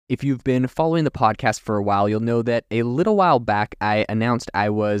If you've been following the podcast for a while, you'll know that a little while back, I announced I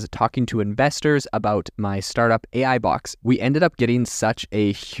was talking to investors about my startup AI Box. We ended up getting such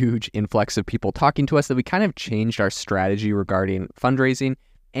a huge influx of people talking to us that we kind of changed our strategy regarding fundraising,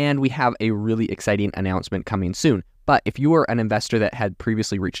 and we have a really exciting announcement coming soon. But if you were an investor that had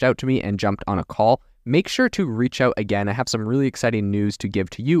previously reached out to me and jumped on a call, make sure to reach out again. I have some really exciting news to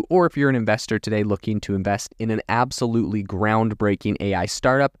give to you, or if you're an investor today looking to invest in an absolutely groundbreaking AI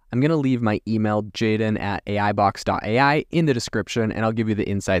startup, I'm going to leave my email, jaden@aibox.ai, in the description, and I'll give you the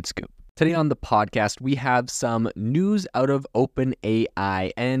inside scoop. Today on the podcast, we have some news out of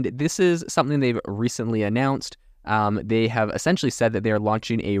OpenAI, and this is something they've recently announced. They have essentially said that they are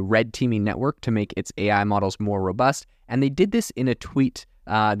launching a red teaming network to make its AI models more robust, and they did this in a tweet.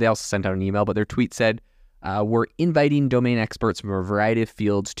 They also sent out an email, but their tweet said, we're inviting domain experts from a variety of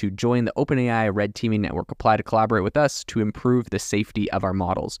fields to join the OpenAI red teaming network. Apply to collaborate with us to improve the safety of our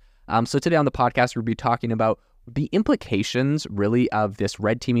models. So today on the podcast, we'll be talking about the implications really of this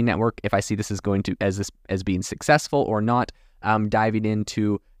red teaming network, if I see this as as being successful or not, diving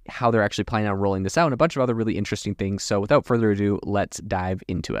into how they're actually planning on rolling this out and a bunch of other really interesting things. So without further ado, let's dive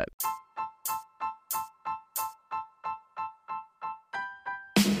into it.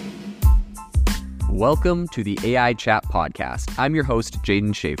 Welcome to the AI Chat Podcast. I'm your host,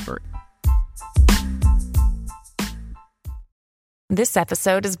 Jaden Schaefer. This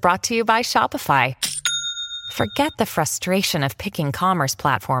episode is brought to you by Shopify. Forget the frustration of picking commerce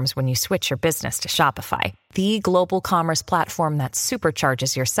platforms when you switch your business to Shopify, the global commerce platform that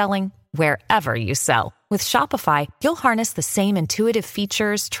supercharges your selling wherever you sell. With Shopify, you'll harness the same intuitive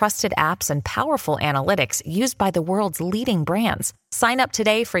features, trusted apps, and powerful analytics used by the world's leading brands. Sign up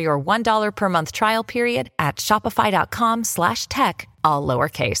today for your $1 per month trial period at shopify.com/tech, all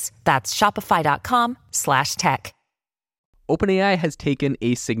lowercase. That's shopify.com/tech. OpenAI has taken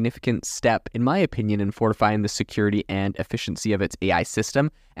a significant step, in my opinion, in fortifying the security and efficiency of its AI system,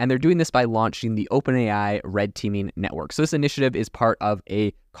 and they're doing this by launching the OpenAI Red Teaming Network. So this initiative is part of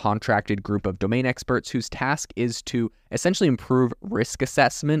a contracted group of domain experts whose task is to essentially improve risk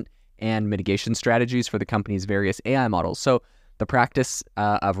assessment and mitigation strategies for the company's various AI models. So the practice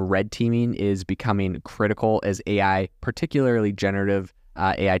of red teaming is becoming critical as AI, particularly generative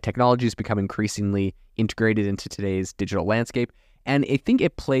AI technologies, become increasingly integrated into today's digital landscape. And I think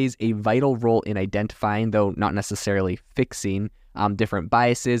it plays a vital role in identifying, though not necessarily fixing, different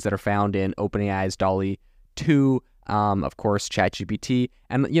biases that are found in OpenAI's DALL-E 2, of course, ChatGPT,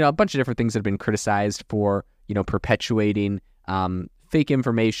 and a bunch of different things that have been criticized for perpetuating fake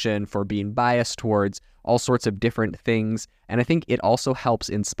information, for being biased towards all sorts of different things. And I think it also helps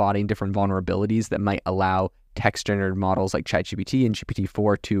in spotting different vulnerabilities that might allow text-generated models like ChatGPT and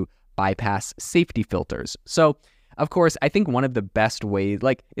GPT-4 to bypass safety filters. So, of course, I think one of the best ways,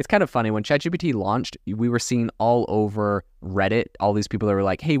 it's kind of funny, when ChatGPT launched, we were seeing all over Reddit, all these people that were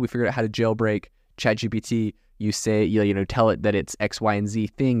like, hey, we figured out how to jailbreak ChatGPT. You say, tell it that it's X, Y, and Z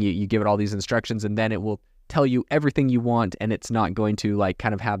thing. You give it all these instructions, and then it will tell you everything you want, and it's not going to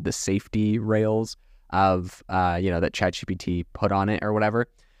kind of have the safety rails of, that ChatGPT put on it or whatever.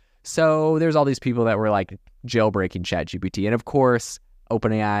 So there's all these people that were jailbreaking ChatGPT. And of course,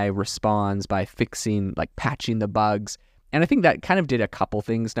 OpenAI responds by fixing, patching the bugs. And I think that kind of did a couple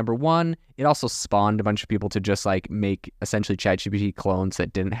things. Number one, it also spawned a bunch of people to just make essentially ChatGPT clones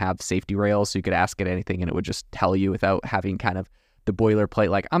that didn't have safety rails. So you could ask it anything and it would just tell you without having kind of the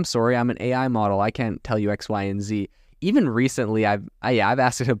boilerplate, I'm sorry, I'm an AI model. I can't tell you X, Y, and Z. Even recently, I've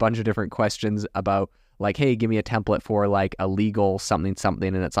asked it a bunch of different questions about hey, give me a template for a legal something,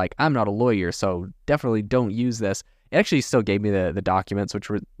 and it's I'm not a lawyer, so definitely don't use this. It actually still gave me the documents,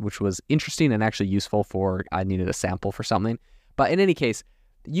 which was interesting and actually useful for, I needed a sample for something. But in any case,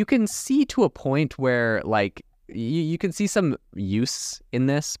 you can see to a point where you can see some use in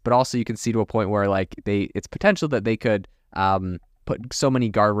this, but also you can see to a point where it's potential that they could put so many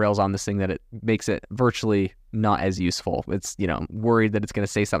guardrails on this thing that it makes it virtually not as useful. It's, worried that it's going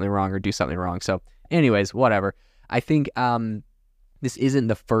to say something wrong or do something wrong. So anyways, whatever. I think this isn't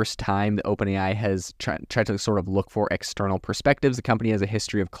the first time that OpenAI has tried to sort of look for external perspectives. The company has a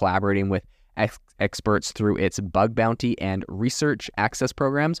history of collaborating with experts through its bug bounty and research access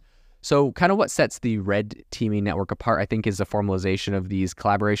programs. So kind of what sets the red teaming network apart, I think, is the formalization of these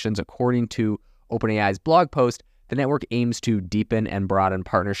collaborations. According to OpenAI's blog post, the network aims to deepen and broaden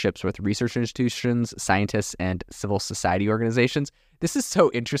partnerships with research institutions, scientists, and civil society organizations. This is so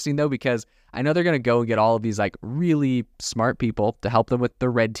interesting, though, because I know they're going to go and get all of these really smart people to help them with the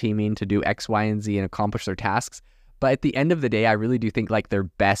red teaming to do X, Y, and Z and accomplish their tasks. But at the end of the day, I really do think their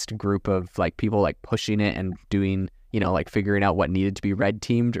best group of people pushing it and doing like figuring out what needed to be red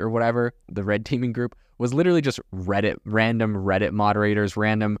teamed or whatever, the red teaming group, was literally just random Reddit moderators,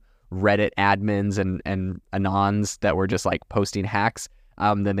 random Reddit admins and anons that were just like posting hacks.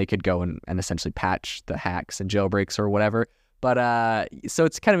 Then they could go and essentially patch the hacks and jailbreaks or whatever. But so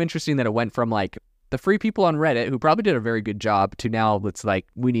it's kind of interesting that it went from like the free people on Reddit, who probably did a very good job, to now it's like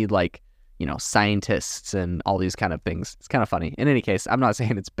we need like, scientists and all these kind of things. It's kind of funny. In any case, I'm not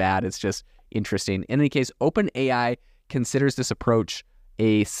saying it's bad. It's just interesting. In any case, OpenAI considers this approach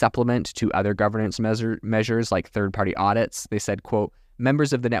a supplement to other governance measures like third-party audits. They said, quote,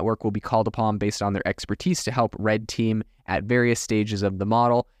 members of the network will be called upon based on their expertise to help red team at various stages of the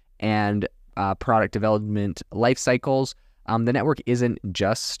model and product development life cycles. The network isn't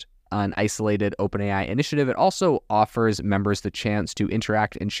just an isolated OpenAI initiative. It also offers members the chance to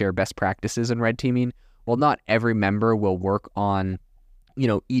interact and share best practices in red teaming. While not every member will work on,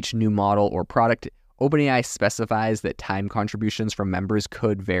 each new model or product, OpenAI specifies that time contributions from members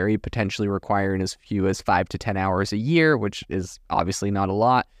could vary, potentially requiring as few as 5 to 10 hours a year, which is obviously not a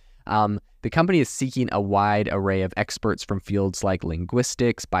lot. The company is seeking a wide array of experts from fields like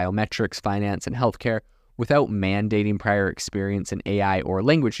linguistics, biometrics, finance, and healthcare, without mandating prior experience in AI or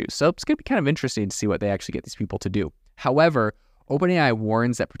language use. So it's going to be kind of interesting to see what they actually get these people to do. However, OpenAI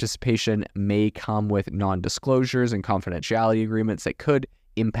warns that participation may come with non-disclosures and confidentiality agreements that could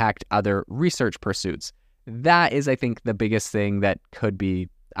impact other research pursuits. That is, I think, the biggest thing that could be,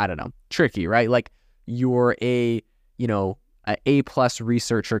 tricky, right? Like you're a A+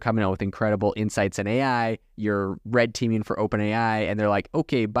 researcher coming out with incredible insights in AI, you're red teaming for OpenAI, and they're like,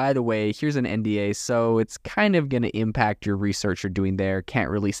 okay, by the way, here's an NDA, so it's kind of going to impact your research you're doing there,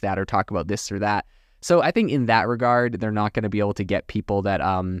 can't release that or talk about this or that. So I think in that regard, they're not going to be able to get people that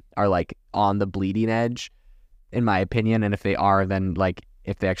are like on the bleeding edge, in my opinion. And if they are, then like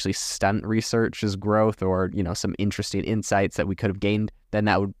if they actually stunt research's growth or, some interesting insights that we could have gained, then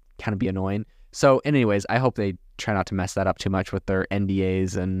that would kind of be annoying. So anyways, I hope they try not to mess that up too much with their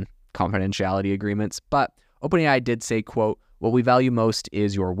NDAs and confidentiality agreements. But OpenAI did say, quote, what we value most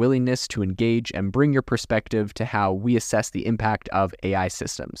is your willingness to engage and bring your perspective to how we assess the impact of AI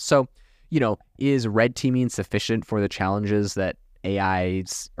systems. So, is red teaming sufficient for the challenges that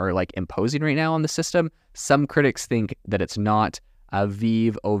AIs are like imposing right now on the system? Some critics think that it's not.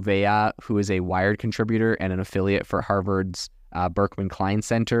 Aviv Ovea, who is a Wired contributor and an affiliate for Harvard's Berkman Klein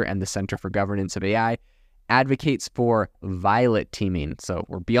Center and the Center for Governance of AI, advocates for violet teaming. So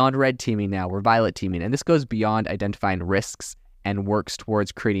we're beyond red teaming now, we're violet teaming. And this goes beyond identifying risks and works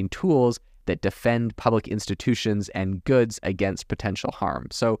towards creating tools that defend public institutions and goods against potential harm.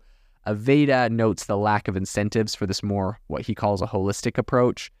 So Aveda notes the lack of incentives for this more, what he calls a holistic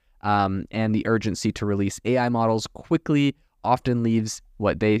approach, and the urgency to release AI models quickly often leaves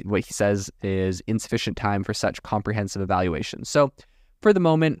what he says is insufficient time for such comprehensive evaluation. So for the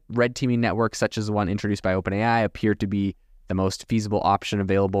moment, red teaming networks such as the one introduced by OpenAI appear to be the most feasible option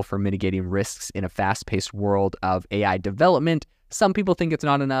available for mitigating risks in a fast-paced world of AI development. Some people think it's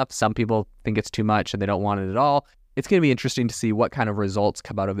not enough. Some people think it's too much and they don't want it at all. It's going to be interesting to see what kind of results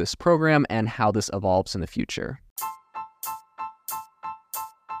come out of this program and how this evolves in the future.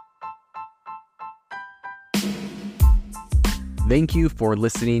 Thank you for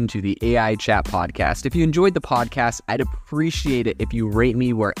listening to the AI Chat Podcast. If you enjoyed the podcast, I'd appreciate it if you rate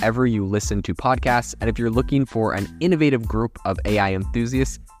me wherever you listen to podcasts. And if you're looking for an innovative group of AI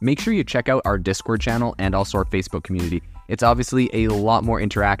enthusiasts, make sure you check out our Discord channel and also our Facebook community. It's obviously a lot more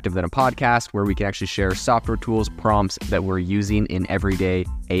interactive than a podcast where we can actually share software tools, prompts that we're using in everyday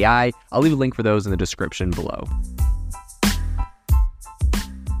AI. I'll leave a link for those in the description below.